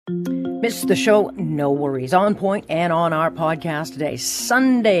Missed the show? No worries. On point and on our podcast today.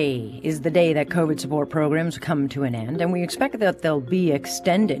 Sunday is the day that COVID support programs come to an end, and we expect that they'll be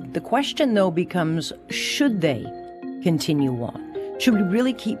extended. The question, though, becomes, should they continue on? Should we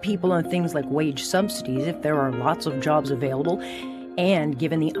really keep people on things like wage subsidies if there are lots of jobs available, and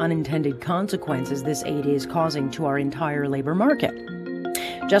given the unintended consequences this aid is causing to our entire labor market?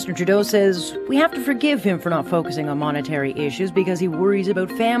 Justin Trudeau says we have to forgive him for not focusing on monetary issues because he worries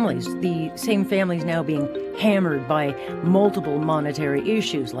about families, the same families now being hammered by multiple monetary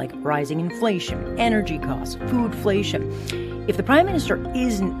issues like rising inflation, energy costs, foodflation. If the Prime Minister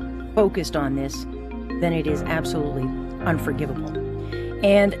isn't focused on this, then it is absolutely unforgivable.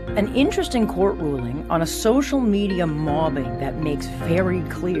 And an interesting court ruling on a social media mobbing that makes very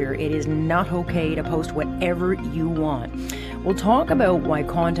clear it is not okay to post whatever you want. We'll talk about why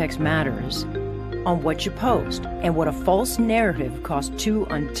context matters on what you post and what a false narrative cost two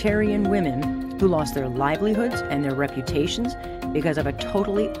Ontarian women who lost their livelihoods and their reputations because of a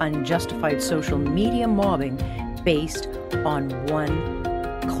totally unjustified social media mobbing based on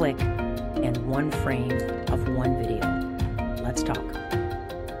one click and one frame of one video. Let's talk.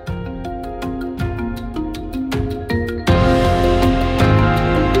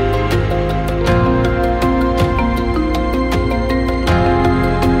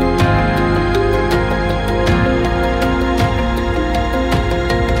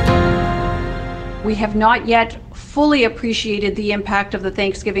 We have not yet fully appreciated the impact of the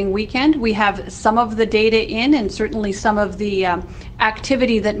Thanksgiving weekend. We have some of the data in, and certainly some of the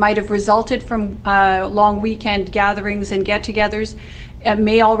activity that might have resulted from long weekend gatherings and get-togethers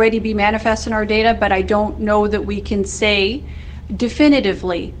may already be manifest in our data, but I don't know that we can say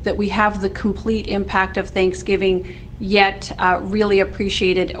definitively that we have the complete impact of Thanksgiving yet really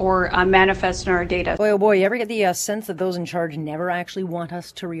appreciated or manifest in our data. Boy, oh boy, you ever get the sense that those in charge never actually want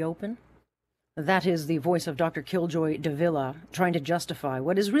us to reopen? That is the voice of Dr. Killjoy Davila trying to justify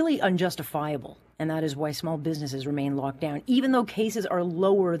what is really unjustifiable, and that is why small businesses remain locked down. Even though cases are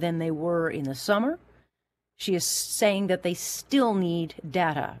lower than they were in the summer, she is saying that they still need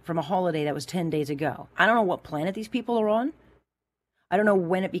data from a holiday that was 10 days ago. I don't know what planet these people are on. I don't know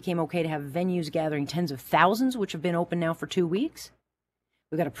when it became okay to have venues gathering tens of thousands, which have been open now for 2 weeks.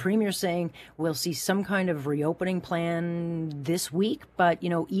 We've got a premier saying we'll see some kind of reopening plan this week, but,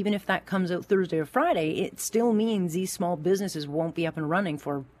 even if that comes out Thursday or Friday, it still means these small businesses won't be up and running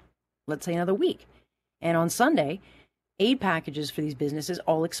for, let's say, another week. And on Sunday, aid packages for these businesses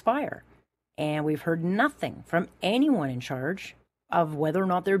all expire. And we've heard nothing from anyone in charge of whether or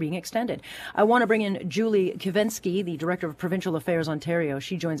not they're being extended. I want to bring in Julie Kivensky, the Director of Provincial Affairs Ontario.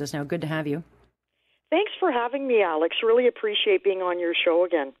 She joins us now. Good to have you. Thanks for having me, Alex. Really appreciate being on your show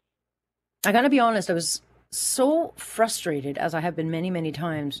again. I got to be honest, I was so frustrated, as I have been many, many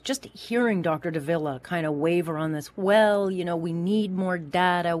times, just hearing Dr. Davila kind of waver on this, we need more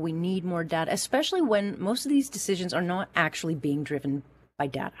data, especially when most of these decisions are not actually being driven by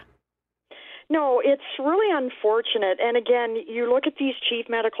data. No, it's really unfortunate. And again, you look at these chief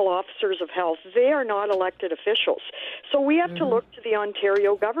medical officers of health, they are not elected officials. So we have to look to the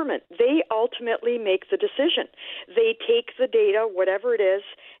Ontario government. They ultimately make the decision. They take the data, whatever it is,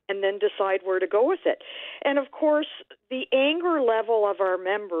 and then decide where to go with it. And of course, the anger level of our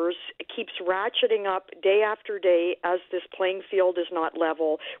members keeps ratcheting up day after day as this playing field is not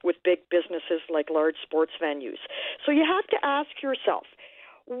level with big businesses like large sports venues. So you have to ask yourself,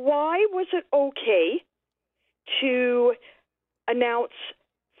 why was it okay to announce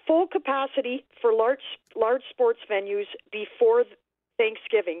full capacity for large sports venues before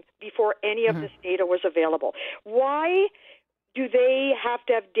Thanksgiving, before any of this data was available? Why do they have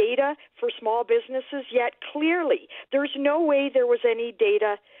to have data for small businesses? Yet clearly, there's no way there was any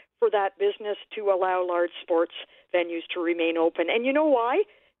data for that business to allow large sports venues to remain open. And you know why?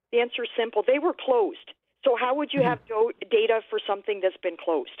 The answer is simple. They were closed. So how would you have data for something that's been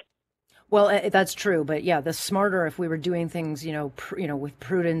closed? Well, that's true. But yeah, the smarter, if we were doing things, with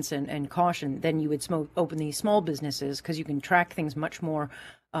prudence and caution, then you would open these small businesses because you can track things much more,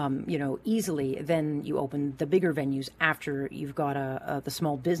 easily than you open the bigger venues after you've got the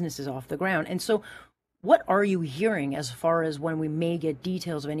small businesses off the ground. And so what are you hearing as far as when we may get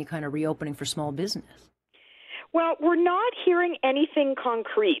details of any kind of reopening for small business? Well, we're not hearing anything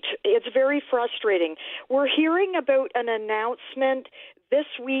concrete. It's very frustrating. We're hearing about an announcement this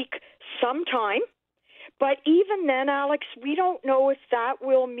week sometime, but even then, Alex, we don't know if that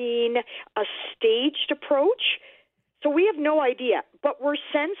will mean a staged approach. So we have no idea, but we're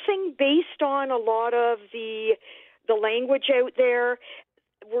sensing based on a lot of the language out there,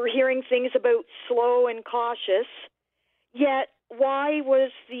 we're hearing things about slow and cautious, yet why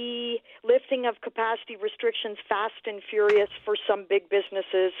was the lifting of capacity restrictions fast and furious for some big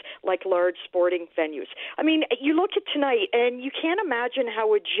businesses like large sporting venues? I mean, you look at tonight and you can't imagine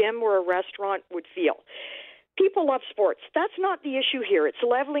how a gym or a restaurant would feel. People love sports. That's not the issue here. It's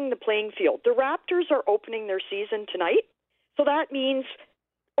leveling the playing field. The Raptors are opening their season tonight, so that means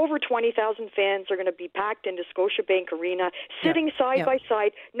over 20,000 fans are going to be packed into Scotiabank Arena, sitting side by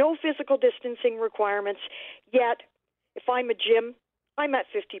side, no physical distancing requirements. Yet, if I'm a gym, I'm at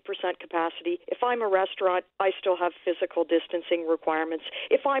 50% capacity. If I'm a restaurant, I still have physical distancing requirements.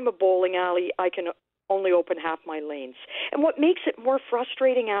 If I'm a bowling alley, I can only open half my lanes. And what makes it more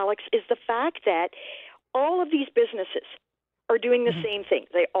frustrating, Alex, is the fact that all of these businesses are doing the same thing.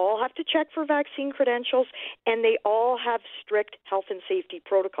 They all have to check for vaccine credentials, and they all have strict health and safety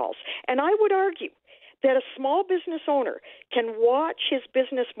protocols. And I would argue that a small business owner can watch his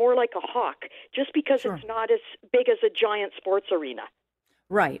business more like a hawk just because it's not as big as a giant sports arena.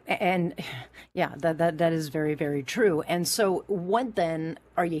 Right. And yeah, that is very, very true. And so what then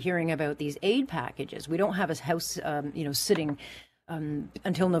are you hearing about these aid packages? We don't have a house, sitting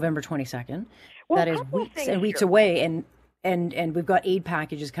until November 22nd. Well, that is weeks and weeks away. And we've got aid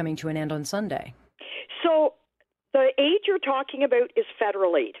packages coming to an end on Sunday. So the aid you're talking about is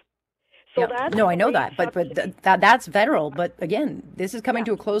federal aid. So that's I know that, but that's federal. But again, this is coming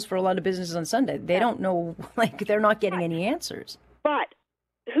to a close for a lot of businesses on Sunday. They don't know, they're not getting any answers. But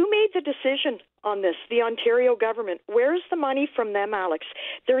who made the decision on this? The Ontario government. Where's the money from them, Alex?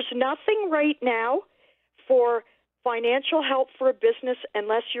 There's nothing right now for financial help for a business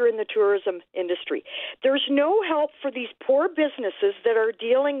unless you're in the tourism industry. There's no help for these poor businesses that are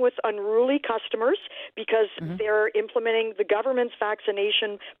dealing with unruly customers because they're implementing the government's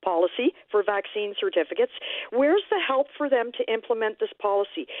vaccination policy for vaccine certificates. Where's the help for them to implement this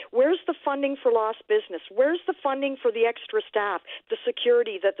policy? Where's the funding for lost business? Where's the funding for the extra staff, the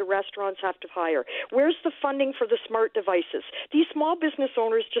security that the restaurants have to hire? Where's the funding for the smart devices? These small business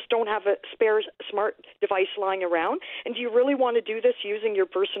owners just don't have a spare smart device lying around. And do you really want to do this using your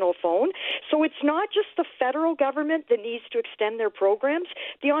personal phone? So it's not just the federal government that needs to extend their programs.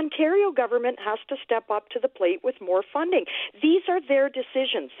 The Ontario government has to step up to the plate with more funding. These are their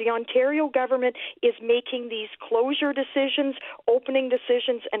decisions. The Ontario government is making these closure decisions, opening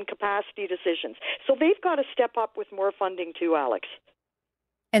decisions, and capacity decisions. So they've got to step up with more funding too, Alex.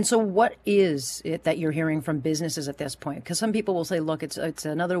 And so what is it that you're hearing from businesses at this point? Because some people will say, look, it's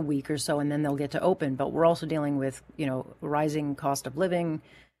another week or so and then they'll get to open. But we're also dealing with, rising cost of living,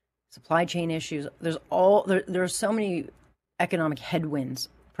 supply chain issues. There are so many economic headwinds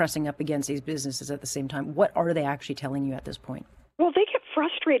pressing up against these businesses at the same time. What are they actually telling you at this point? Well, they get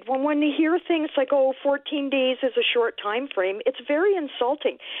frustrated when they hear things like, 14 days is a short time frame. It's very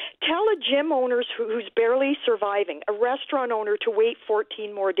insulting. Tell a gym owner who's barely surviving, a restaurant owner, to wait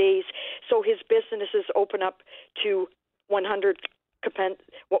 14 more days so his businesses open up to 100%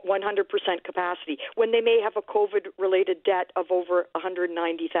 capacity when they may have a COVID-related debt of over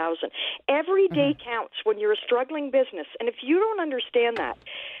 $190,000. Every day counts when you're a struggling business. And if you don't understand that,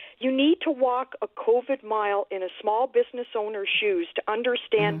 you need to walk a COVID mile in a small business owner's shoes to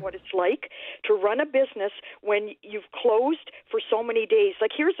understand what it's like to run a business when you've closed for so many days.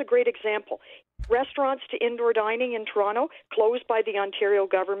 Like, here's a great example. Restaurants to indoor dining in Toronto closed by the Ontario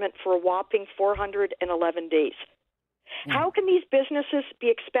government for a whopping 411 days. How can these businesses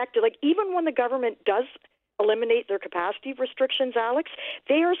be expected, even when the government does eliminate their capacity restrictions, Alex,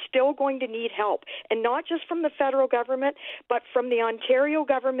 they are still going to need help. And not just from the federal government, but from the Ontario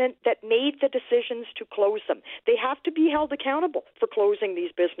government that made the decisions to close them. They have to be held accountable for closing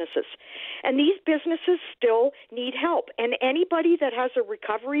these businesses. And these businesses still need help. And anybody that has a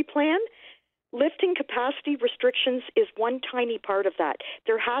recovery plan, lifting capacity restrictions is one tiny part of that.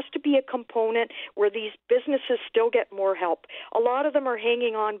 There has to be a component where these businesses still get more help. A lot of them are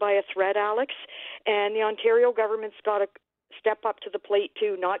hanging on by a thread, Alex, and the Ontario government's got to step up to the plate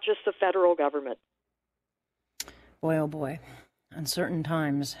too, not just the federal government. Boy, oh boy. Uncertain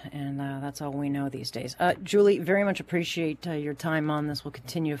times, and that's all we know these days. Julie, very much appreciate your time on this. We'll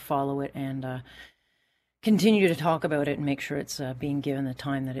continue to follow it and continue to talk about it and make sure it's being given the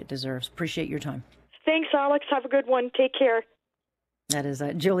time that it deserves. Appreciate your time. Thanks, Alex. Have a good one. Take care. That is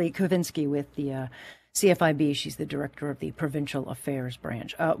Julie Kovinski with the CFIB. She's the director of the Provincial Affairs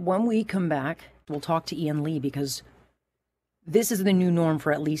Branch. When we come back, we'll talk to Ian Lee because this is the new norm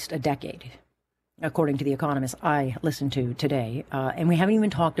for at least a decade, according to the economists I listened to today. And we haven't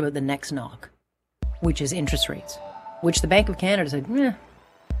even talked about the next knock, which is interest rates, which the Bank of Canada said,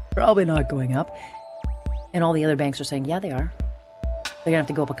 probably not going up. And all the other banks are saying, yeah, they are. They're going to have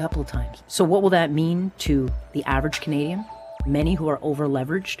to go up a couple of times. So what will that mean to the average Canadian? many who are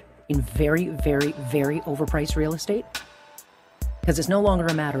over-leveraged in very, very, very overpriced real estate? Because it's no longer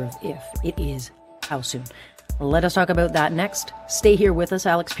a matter of if, it is how soon. Let us talk about that next. Stay here with us,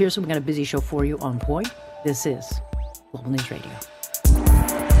 Alex Pearson. We've got a busy show for you on point. This is Global News Radio.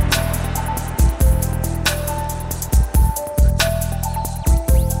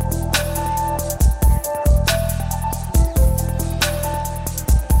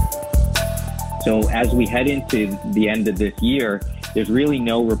 So as we head into the end of this year, there's really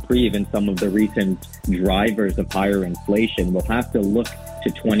no reprieve in some of the recent drivers of higher inflation. We'll have to look to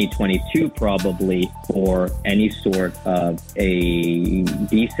 2022 probably for any sort of a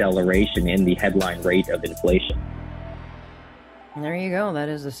deceleration in the headline rate of inflation. And there you go. That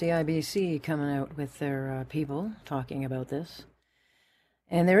is the CIBC coming out with their people talking about this.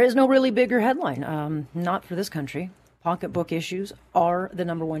 And there is no really bigger headline, not for this country. Pocketbook issues are the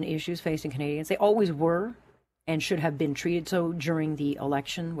number one issues facing Canadians. They always were and should have been treated so during the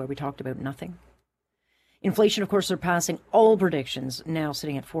election where we talked about nothing. Inflation, of course, surpassing all predictions, now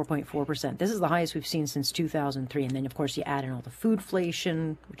sitting at 4.4%. This is the highest we've seen since 2003. And then, of course, you add in all the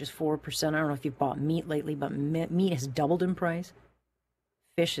foodflation, which is 4%. I don't know if you've bought meat lately, but meat has doubled in price.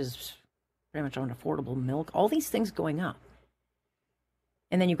 Fish is pretty much unaffordable. Milk, all these things going up.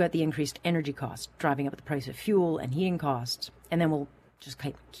 And then you've got the increased energy costs, driving up the price of fuel and heating costs. And then we'll just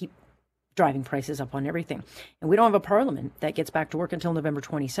keep driving prices up on everything. And we don't have a parliament that gets back to work until November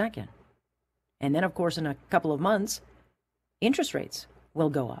 22nd. And then, of course, in a couple of months, interest rates will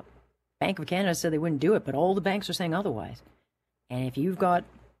go up. Bank of Canada said they wouldn't do it, but all the banks are saying otherwise. And if you've got,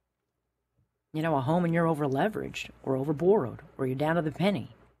 a home and you're over leveraged or over borrowed or you're down to the penny,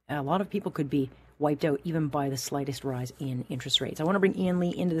 a lot of people could be wiped out even by the slightest rise in interest rates. I want to bring Ian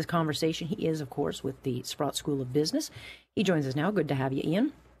Lee into this conversation. He is, of course, with the Sprott School of Business. He joins us now. Good to have you,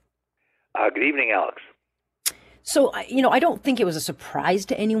 Ian. Good evening, Alex. So, I don't think it was a surprise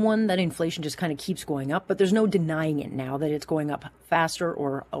to anyone that inflation just kind of keeps going up, but there's no denying it now that it's going up faster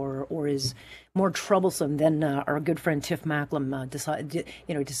or is more troublesome than our good friend Tiff Macklem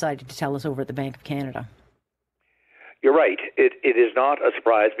decided to tell us over at the Bank of Canada. You're right. It is not a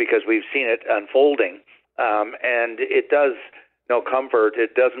surprise because we've seen it unfolding, and it does no comfort.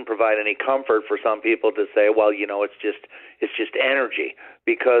 It doesn't provide any comfort for some people to say, well, it's just energy,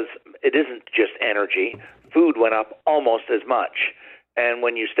 because it isn't just energy. Food went up almost as much. And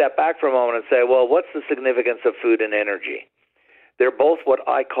when you step back for a moment and say, well, what's the significance of food and energy? They're both what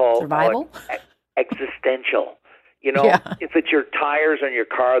I call survival, existential. Yeah. If it's your tires on your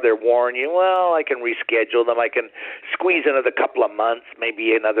car, they're worn you, well, I can reschedule them. I can squeeze another couple of months,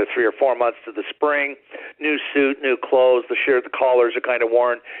 maybe another 3 or 4 months to the spring. New suit, new clothes, the collars are kind of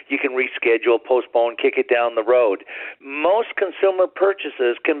worn. You can reschedule, postpone, kick it down the road. Most consumer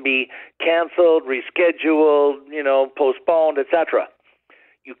purchases can be canceled, rescheduled, postponed, etc.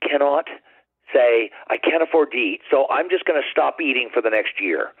 You cannot say, I can't afford to eat, so I'm just going to stop eating for the next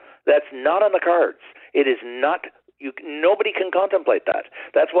year. That's not on the cards. It is not. Nobody can contemplate that.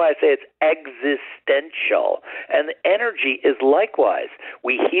 That's why I say it's existential. And energy is likewise.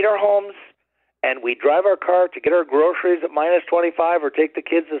 We heat our homes and we drive our car to get our groceries at minus 25 or take the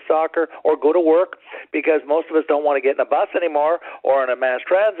kids to soccer or go to work because most of us don't want to get in a bus anymore or on a mass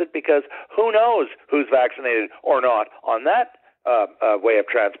transit because who knows who's vaccinated or not on that way of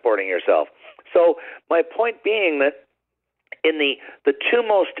transporting yourself. So my point being that in the two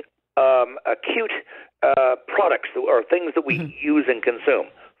most acute products or things that we use and consume,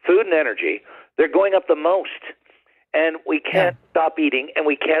 food and energy, they're going up the most. And we can't stop eating, and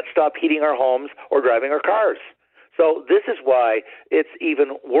we can't stop heating our homes or driving our cars. So this is why it's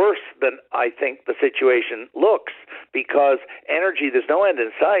even worse than I think the situation looks, because energy, there's no end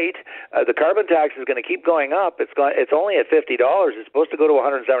in sight. The carbon tax is going to keep going up. It's only at $50. It's supposed to go to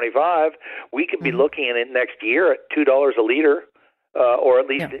 $175. We could be looking at it next year at $2 a liter, or at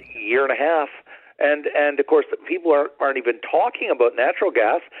least a year and a half. And of course, people aren't even talking about natural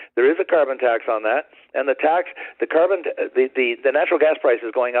gas. There is a carbon tax on that, and the natural gas price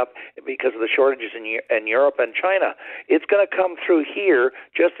is going up because of the shortages in Europe and China. It's going to come through here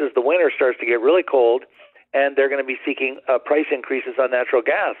just as the winter starts to get really cold, and they're going to be seeking price increases on natural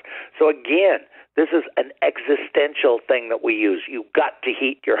gas. So again, this is an existential thing that we use. You've got to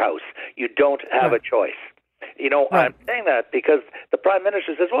heat your house. You don't have a choice. I'm saying that because the Prime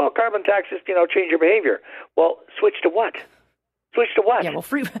Minister says, well, carbon tax just, change your behavior. Well, switch to what? Switch to what? Yeah, well,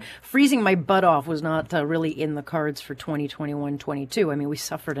 freezing my butt off was not really in the cards for 2021-22. I mean, we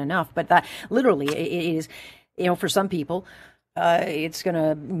suffered enough. But that literally it is, for some people, it's going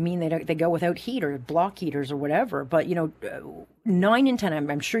to mean they go without heat or block heaters or whatever. But, 9 in 10,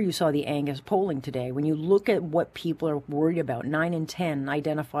 I'm sure you saw the Angus polling today. When you look at what people are worried about, 9 in 10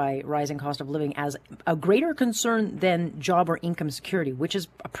 identify rising cost of living as a greater concern than job or income security, which is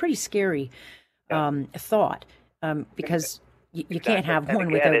a pretty scary thought, because you can't have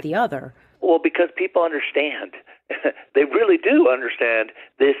one without the other. Well, because people understand. They really do understand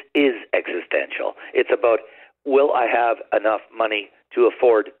this is existential. It's about, will I have enough money to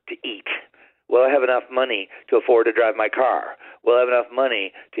afford to eat? Will I have enough money to afford to drive my car? Will I have enough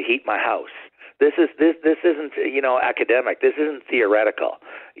money to heat my house? This isn't academic. This isn't theoretical,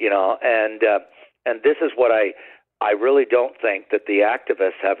 and this is what I really don't think that the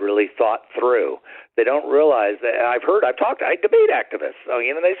activists have really thought through. They don't realize that. I debate activists. So,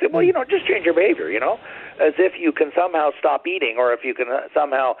 they say, well, just change your behavior, as if you can somehow stop eating, or if you can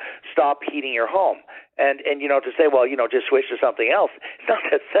somehow stop heating your home. And to say, well, just switch to something else. It's not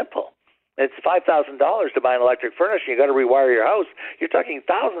that simple. It's $5,000 to buy an electric furnace. You got to rewire your house. You're talking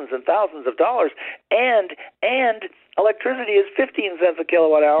thousands and thousands of dollars, and electricity is 15 cents a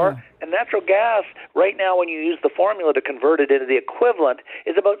kilowatt hour, and natural gas right now, when you use the formula to convert it into the equivalent,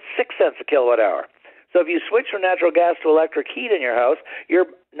 is about 6 cents a kilowatt hour. So if you switch from natural gas to electric heat in your house, you're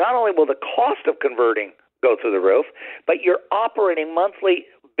not only will the cost of converting go through the roof, but your operating monthly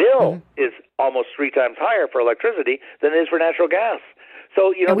bill is almost 3 times higher for electricity than it is for natural gas.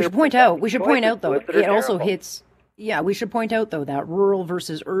 So, and we should point out, though, it also hits. Yeah, we should point out, though, that rural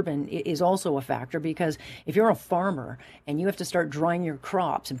versus urban is also a factor, because if you're a farmer and you have to start drying your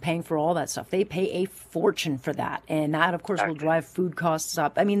crops and paying for all that stuff, they pay a fortune for that. And that, of course, will drive food costs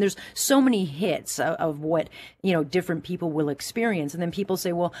up. I mean, there's so many hits of what, different people will experience. And then people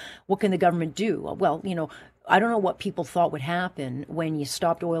say, well, what can the government do? Well, I don't know what people thought would happen when you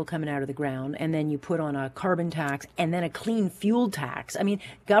stopped oil coming out of the ground and then you put on a carbon tax and then a clean fuel tax. I mean,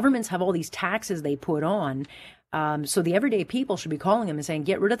 governments have all these taxes they put on. So the everyday people should be calling them and saying,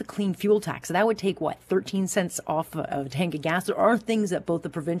 get rid of the clean fuel tax. So that would take, 13 cents off a tank of gas. There are things that both the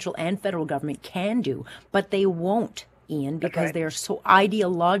provincial and federal government can do, but they won't, Ian, because they are so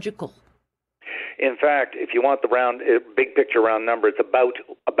ideological. In fact, if you want the big picture round number, it's about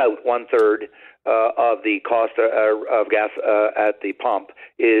 1/3 of the cost of gas at the pump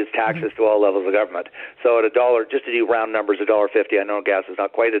is taxes to all levels of government. So at $1, just to do round numbers, $1.50. I know gas is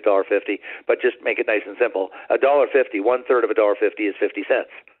not quite $1.50, but just make it nice and simple. $1.50, 1/3 of $1.50 is 50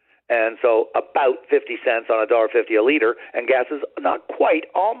 cents. And so about 50 cents on $1.50 a liter, and gas is not quite,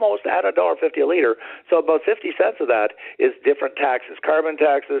 almost at $1.50 a liter. So about 50 cents of that is different taxes: carbon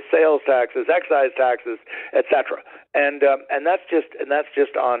taxes, sales taxes, excise taxes, etc. And that's just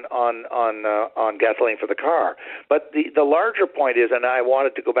on gasoline for the car. But the larger point is, and I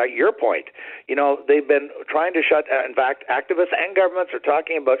wanted to go back to your point. They've been trying to shut. In fact, activists and governments are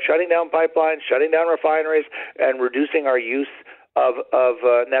talking about shutting down pipelines, shutting down refineries, and reducing our use of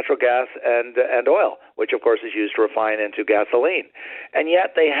natural gas and oil, which of course is used to refine into gasoline. And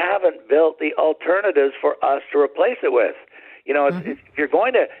yet they haven't built the alternatives for us to replace it with. If you're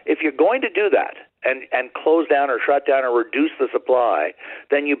going to do that and close down or shut down or reduce the supply,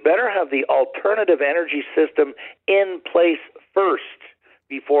 then you better have the alternative energy system in place first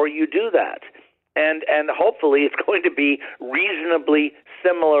before you do that. And hopefully it's going to be reasonably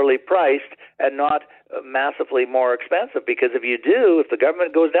similarly priced and not massively more expensive, because if the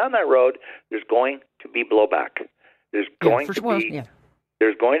government goes down that road, there's going to be blowback. There's going to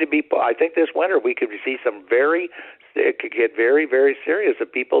be, I think this winter we could see it could get very, very serious if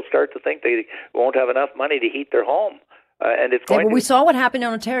people start to think they won't have enough money to heat their home. And it's going we saw what happened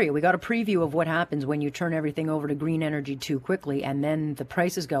in Ontario. We got a preview of what happens when you turn everything over to green energy too quickly, and then the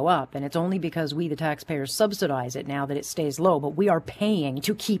prices go up. And it's only because we, the taxpayers, subsidize it now that it stays low. But we are paying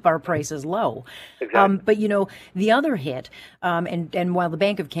to keep our prices low. Exactly. But, the other hit, and while the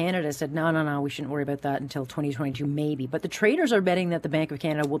Bank of Canada said, no, we shouldn't worry about that until 2022, maybe. But the traders are betting that the Bank of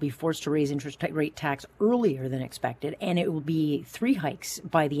Canada will be forced to raise interest rate tax earlier than expected, and it will be 3 hikes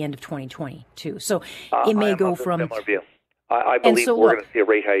by the end of 2022. So it may go from... I believe we're going to see a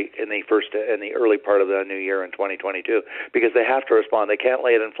rate hike in the early part of the new year in 2022, because they have to respond. They can't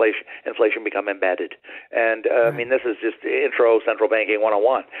let inflation become embedded. And I mean, this is just intro central banking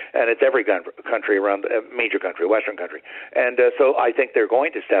 101, and it's every country around, major country, Western country. And so I think they're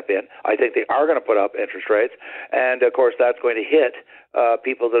going to step in. I think they are going to put up interest rates, and of course that's going to hit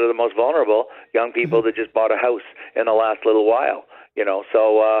people that are the most vulnerable, young people that just bought a house in the last little while.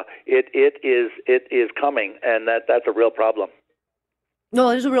 So it is coming, and that's a real problem. No,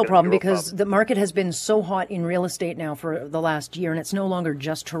 there's a real problem because the market has been so hot in real estate now for the last year, and it's no longer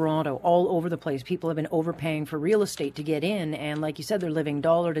just Toronto. All over the place, people have been overpaying for real estate to get in, and like you said, they're living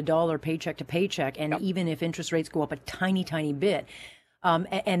dollar to dollar, paycheck to paycheck, and even if interest rates go up a tiny, tiny bit,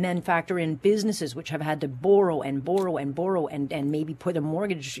 and then factor in businesses which have had to borrow and maybe put a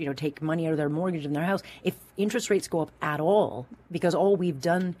mortgage, take money out of their mortgage in their house. If interest rates go up at all, because all we've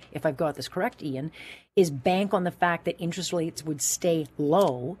done, if I've got this correct, Ian, is bank on the fact that interest rates would stay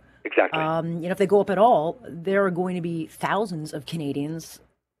low. Exactly. If they go up at all, there are going to be thousands of Canadians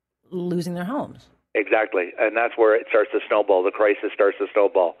losing their homes. Exactly. And that's where it starts to snowball. The crisis starts to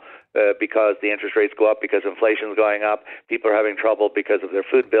snowball. Because the interest rates go up, because inflation is going up, people are having trouble because of their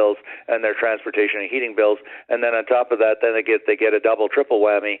food bills and their transportation and heating bills, and then on top of that, then they get a double, triple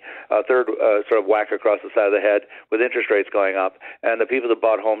whammy, a third sort of whack across the side of the head with interest rates going up. And the people that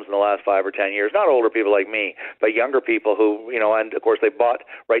bought homes in the last 5 or 10 years, not older people like me, but younger people who, and of course they bought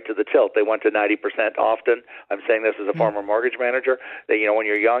right to the tilt. They went to 90% often. I'm saying this as a former mortgage manager. That when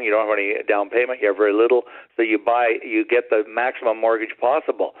you're young, you don't have any down payment, you have very little, so you get the maximum mortgage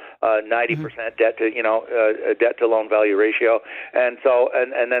possible. 90% debt to debt to loan value ratio, and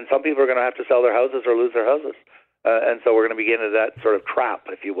then some people are going to have to sell their houses or lose their houses, and so we're going to begin into that sort of trap,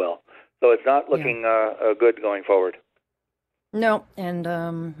 if you will. So it's not looking good going forward. No, and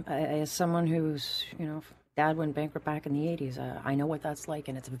as someone who's dad went bankrupt back in the 80s, I know what that's like,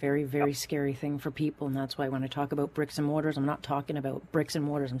 and it's a very, very scary thing for people, and that's why when I talk about bricks and mortars, I'm not talking about bricks and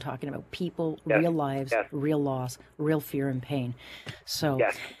mortars, I'm talking about people, real lives, real loss, real fear and pain. So.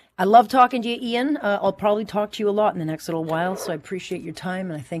 I love talking to you, Ian. I'll probably talk to you a lot in the next little while, so I appreciate your time,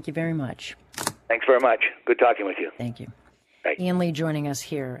 and I thank you very much. Thanks very much. Good talking with you. Thank you. Right. Ian Lee joining us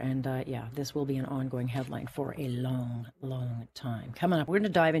here, and this will be an ongoing headline for a long, long time. Coming up, we're going to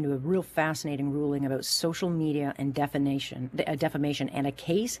dive into a real fascinating ruling about social media and defamation, and a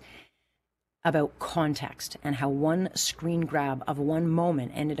case about context and how one screen grab of one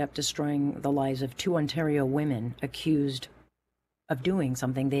moment ended up destroying the lives of 2 Ontario women accused of doing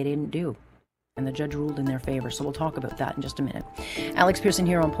something they didn't do. And the judge ruled in their favor. So we'll talk about that in just a minute. Alex Pearson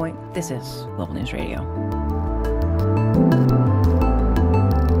here on Point. This is Global News Radio.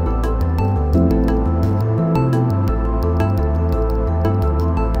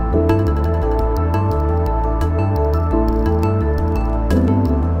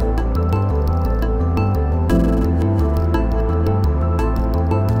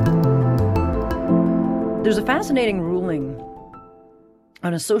 There's a fascinating ruling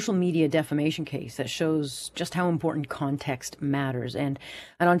on a social media defamation case that shows just how important context matters. And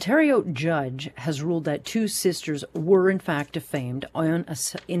an Ontario judge has ruled that 2 sisters were in fact defamed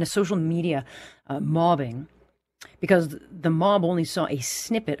in a social media mobbing because the mob only saw a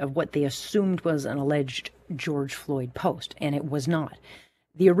snippet of what they assumed was an alleged George Floyd post, and it was not.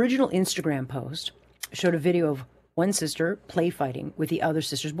 The original Instagram post showed a video of one sister play fighting with the other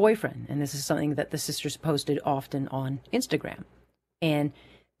sister's boyfriend, and this is something that the sisters posted often on Instagram. And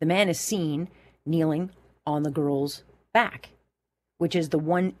the man is seen kneeling on the girl's back, which is the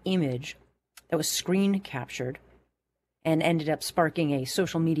one image that was screen captured and ended up sparking a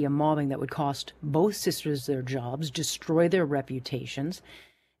social media mobbing that would cost both sisters their jobs, destroy their reputations.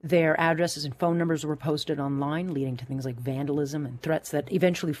 Their addresses and phone numbers were posted online, leading to things like vandalism and threats that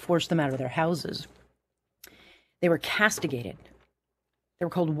eventually forced them out of their houses. They were castigated. They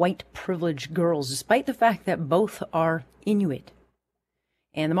were called white privileged girls, despite the fact that both are Inuit.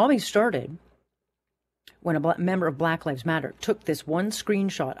 And the mobbing started when a member of Black Lives Matter took this one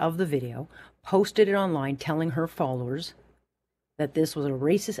screenshot of the video, posted it online, telling her followers that this was a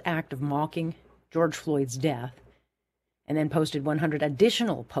racist act of mocking George Floyd's death, and then posted 100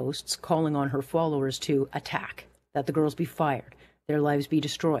 additional posts calling on her followers to attack, that the girls be fired, their lives be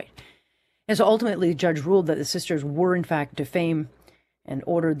destroyed. And so ultimately, the judge ruled that the sisters were in fact defamed and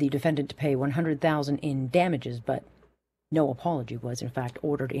ordered the defendant to pay $100,000 in damages, but no apology was, in fact,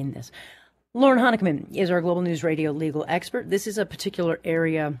 ordered in this. Lauren Honigman is our Global News Radio legal expert. This is a particular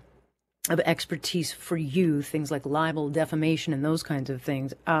area of expertise for you, things like libel, defamation, and those kinds of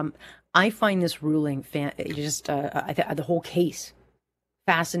things. I find this ruling, the whole case,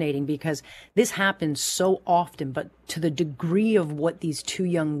 fascinating because this happens so often, but to the degree of what these 2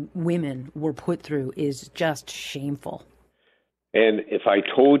 young women were put through is just shameful. And if I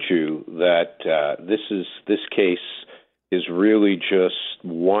told you that this case is really just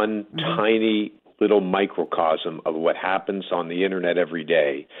one tiny little microcosm of what happens on the internet every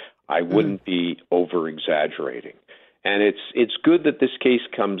day, I wouldn't be over-exaggerating. And it's good that this case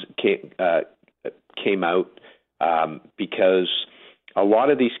came out because a lot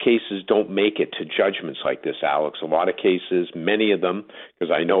of these cases don't make it to judgments like this, Alex. A lot of cases, many of them,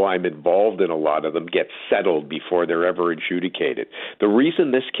 because I know I'm involved in a lot of them, get settled before they're ever adjudicated. The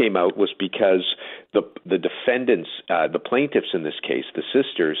reason this came out was because the defendants, the plaintiffs in this case, the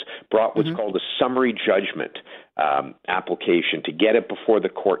sisters, brought what's called a summary judgment application to get it before the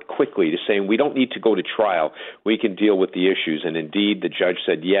court quickly, to saying we don't need to go to trial, we can deal with the issues. And indeed, the judge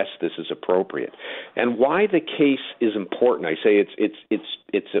said, yes, this is appropriate. And why the case is important, I say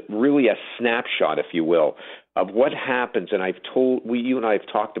it's really a snapshot, if you will, of what happens. And you and I have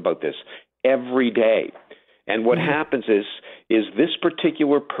talked about this every day. And what happens is this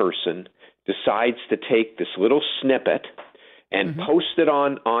particular person decides to take this little snippet and post it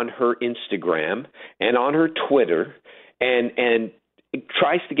on her Instagram and on her Twitter and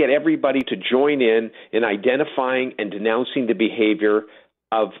tries to get everybody to join in identifying and denouncing the behavior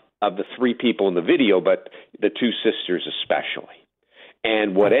of the three people in the video, but the two sisters especially.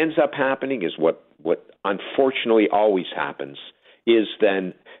 And what ends up happening is what unfortunately always happens is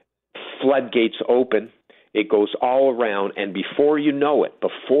then floodgates open. It goes all around, and before you know it,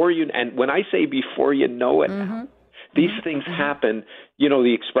 and when I say before you know it, these things happen, you know,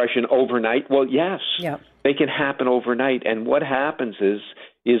 the expression overnight. Well, yes, they can happen overnight. And what happens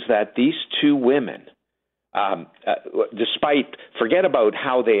is that these two women, forget about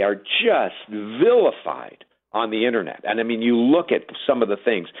how they are just vilified on the internet. And I mean, you look at some of the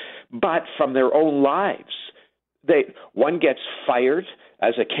things, but from their own lives, one gets fired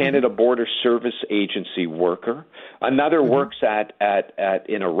as a Canada Border Service Agency worker. Another works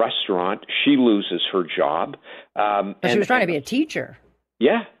in a restaurant. She loses her job. She was trying to be a teacher.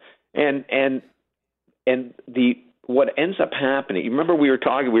 Yeah, and what ends up happening. You remember we were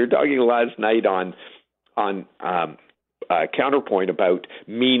talking last night on Counterpoint about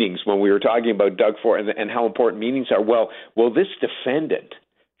meanings when we were talking about Doug Ford and how important meanings are. Well, this defendant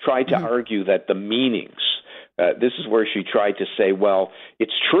tried to argue that the meanings. This is where she tried to say, well,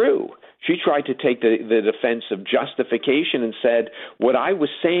 it's true. She tried to take the defense of justification and said, what I was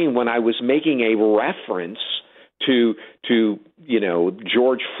saying when I was making a reference to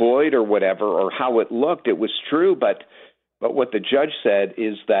George Floyd or whatever, or how it looked, it was true. But what the judge said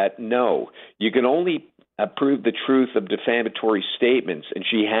is that, no, you can only prove the truth of defamatory statements, and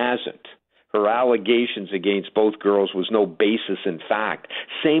she hasn't. Her allegations against both girls was no basis in fact.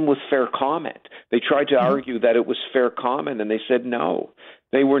 Same with fair comment. They tried to argue that it was fair comment, and they said no.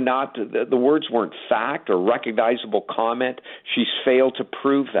 They were not. The words weren't fact or recognizable comment. She's failed to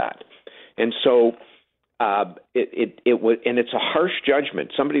prove that, and so it was. And it's a harsh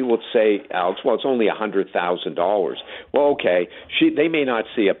judgment. Somebody will say, Alex, well, it's only $100,000. Well, okay. They may not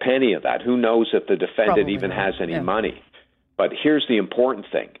see a penny of that. Who knows if the defendant Probably even not. has any money? But here's the important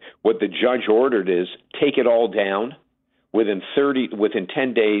thing. What the judge ordered is take it all down within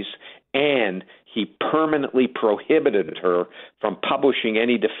 10 days, and he permanently prohibited her from publishing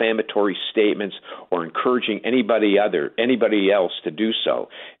any defamatory statements or encouraging anybody else to do so.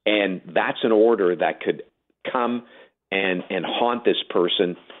 And that's an order that could come and haunt this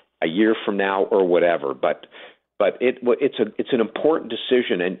person a year from now or whatever. But it's an important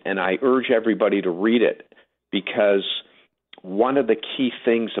decision, and I urge everybody to read it, because one of the key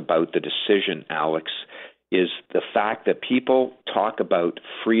things about the decision, Alex, is the fact that people talk about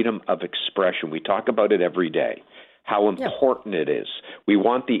freedom of expression. We talk about it every day, how important it is. We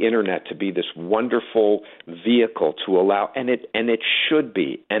want the internet to be this wonderful vehicle to allow, and it should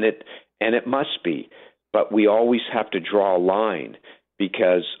be, and it must be, but we always have to draw a line,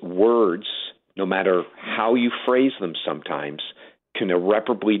 because words, no matter how you phrase them sometimes, can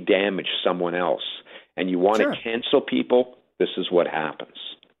irreparably damage someone else. And you want to cancel people, this is what happens.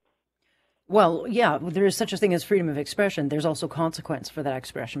 Well, yeah, there is such a thing as freedom of expression. There's also consequence for that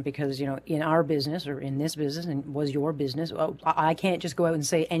expression, because, in our business, or in this business, and was your business, I can't just go out and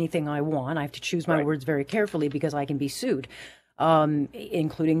say anything I want. I have to choose my words very carefully, because I can be sued,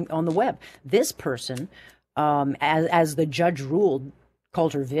 including on the web. This person, as the judge ruled,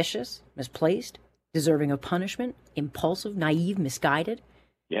 called her vicious, misplaced, deserving of punishment, impulsive, naive, misguided.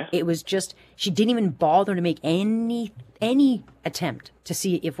 Yeah. It was just, she didn't even bother to make any attempt to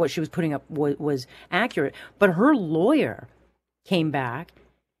see if what she was putting up was accurate. But her lawyer came back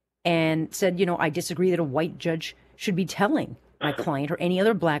and said, I disagree that a white judge should be telling my client or any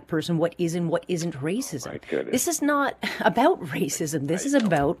other black person what is and what isn't racism. This is not about racism. This is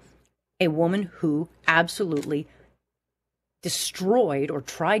about a woman who absolutely destroyed, or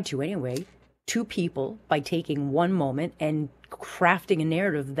tried to anyway, two people by taking one moment and crafting a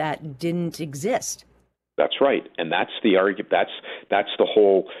narrative that didn't exist. That's right. And that's the argument. That's the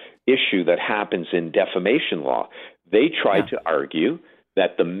whole issue that happens in defamation law. They tried to argue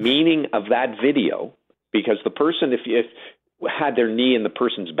that the meaning of that video, because the person, if had their knee in the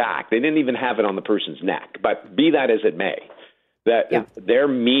person's back, they didn't even have it on the person's neck, but be that as it may, that their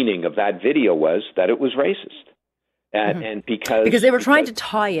meaning of that video was that it was racist. And because they were trying to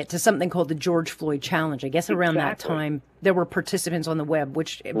tie it to something called the George Floyd Challenge. I guess around that time, there were participants on the web,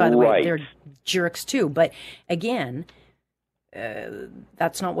 which, by the way, they're jerks too. But again,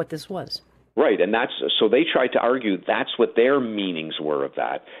 that's not what this was. Right, and so they tried to argue that's what their meanings were of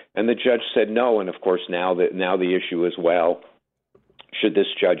that, and the judge said no. And of course, now the issue is, well, should this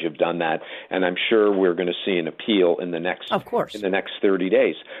judge have done that? And I'm sure we're going to see an appeal in the next 30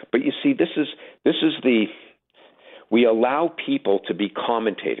 days. But you see, this is we allow people to be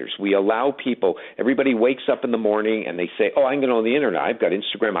commentators. We allow people, everybody wakes up in the morning and they say, oh, I'm going on the internet. I've got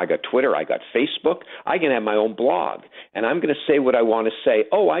Instagram, I got Twitter, I got Facebook. I can have my own blog. And I'm going to say what I want to say.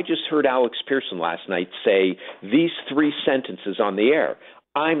 Oh, I just heard Alex Pearson last night say these 3 sentences on the air.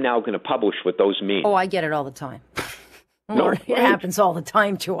 I'm now going to publish what those mean. Oh, I get it all the time. Lord, it happens all the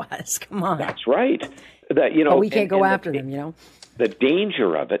time to us. Come on. That's right. But we can't go after them, The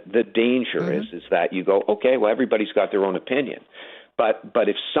danger of it, is that you go, okay, well, everybody's got their own opinion. But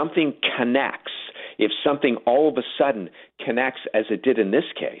if something connects, if something all of a sudden connects as it did in this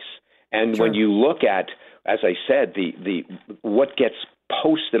case, and when you look at, as I said, the what gets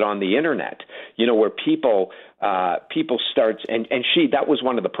posted on the internet, where people start, and that was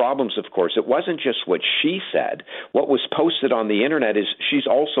one of the problems, of course. It wasn't just what she said. What was posted on the internet is she's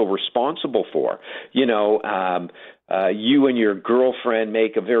also responsible for, you and your girlfriend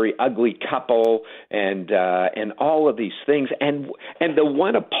make a very ugly couple, and all of these things, and the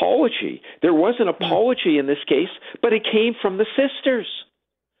one apology, there was an apology in this case, but it came from the sisters.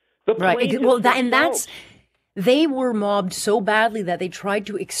 They were mobbed so badly that they tried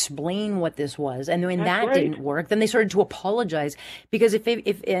to explain what this was, and when that didn't work, then they started to apologize. Because if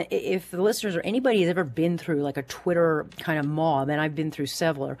the listeners or anybody has ever been through like a Twitter kind of mob, and I've been through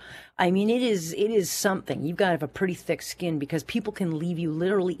several, I mean, it is something. You've got to have a pretty thick skin, because people can leave you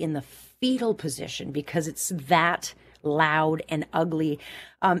literally in the fetal position because it's that loud and ugly,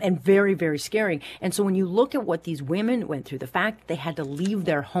 and very, very scary. And so when you look at what these women went through, the fact that they had to leave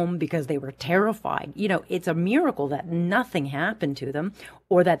their home because they were terrified, it's a miracle that nothing happened to them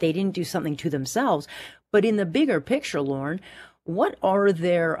or that they didn't do something to themselves. But in the bigger picture, Lauren, what are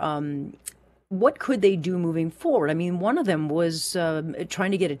their what could they do moving forward? I mean, one of them was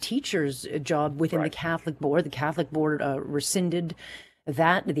trying to get a teacher's job within the Catholic Board. The Catholic Board rescinded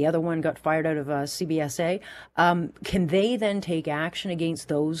that. The other one got fired out of CBSA. Can they then take action against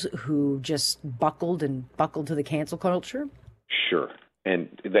those who just buckled to the cancel culture? Sure.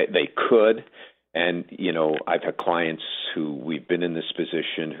 And they could. And, I've had clients who we've been in this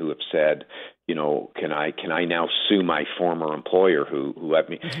position who have said, can I now sue my former employer who let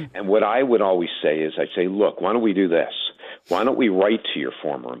me? Mm-hmm. And what I would always say is, I say, look, why don't we do this? Why don't we write to your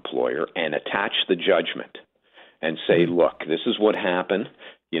former employer and attach the judgment and say, look, this is what happened.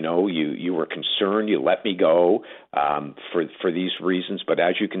 You were concerned. You let me go for these reasons. But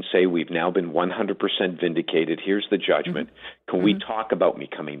as you can say, we've now been 100% vindicated. Here's the judgment. Can we talk about me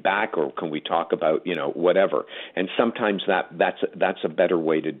coming back, or can we talk about, whatever? And sometimes that's a better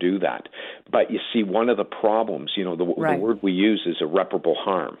way to do that. But you see, one of the problems, the word we use is irreparable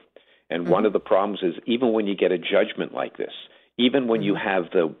harm. And one of the problems is, even when you get a judgment like this, even when you have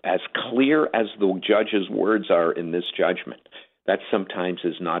as clear as the judge's words are in this judgment, that sometimes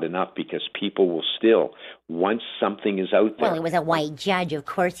is not enough, because people will still, once something is out there. Well, it was a white judge. Of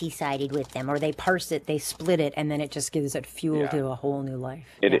course he sided with them, or they parse it, they split it, and then it just gives it fuel to a whole new life.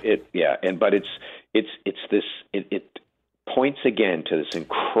 But it points again to this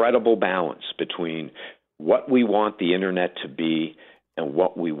incredible balance between what we want the internet to be and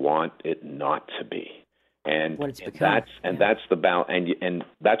what we want it not to be. And that's the balance, and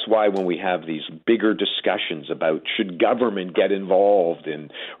that's why when we have these bigger discussions about should government get involved in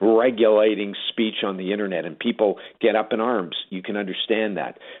regulating speech on the internet, and people get up in arms, you can understand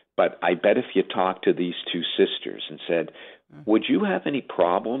that. But I bet if you talk to these two sisters and said, would you have any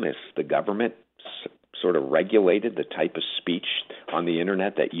problem if the government sort of regulated the type of speech on the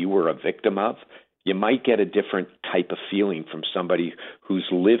internet that you were a victim of? You might get a different type of feeling from somebody who's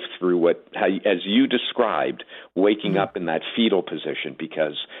lived through as you described, waking up in that fetal position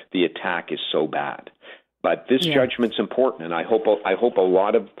because the attack is so bad. But this judgment's important, and I hope a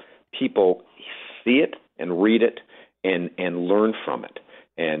lot of people see it and read it and learn from it,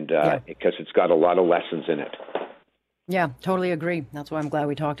 and because it's got a lot of lessons in it. Yeah, totally agree. That's why I'm glad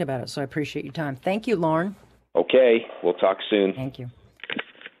we talked about it. So I appreciate your time. Thank you, Lauren. Okay, we'll talk soon. Thank you.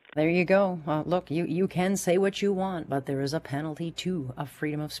 There you go. Look, you can say what you want, but there is a penalty to a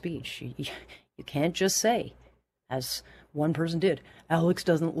freedom of speech. You can't just say, as one person did, Alex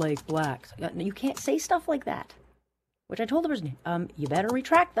doesn't like blacks. You can't say stuff like that. Which I told the person, you better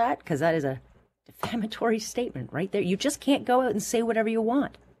retract that, because that is a defamatory statement right there. You just can't go out and say whatever you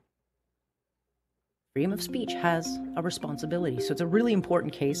want. Freedom of speech has a responsibility. So it's a really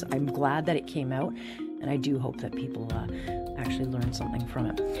important case. I'm glad that it came out, and I do hope that people actually learn something from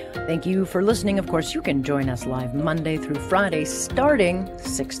it. Thank you for listening. Of course, you can join us live Monday through Friday, starting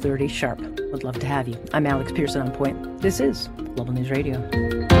 6:30 sharp. Would love to have you. I'm Alex Pearson on Point. This is Global News Radio.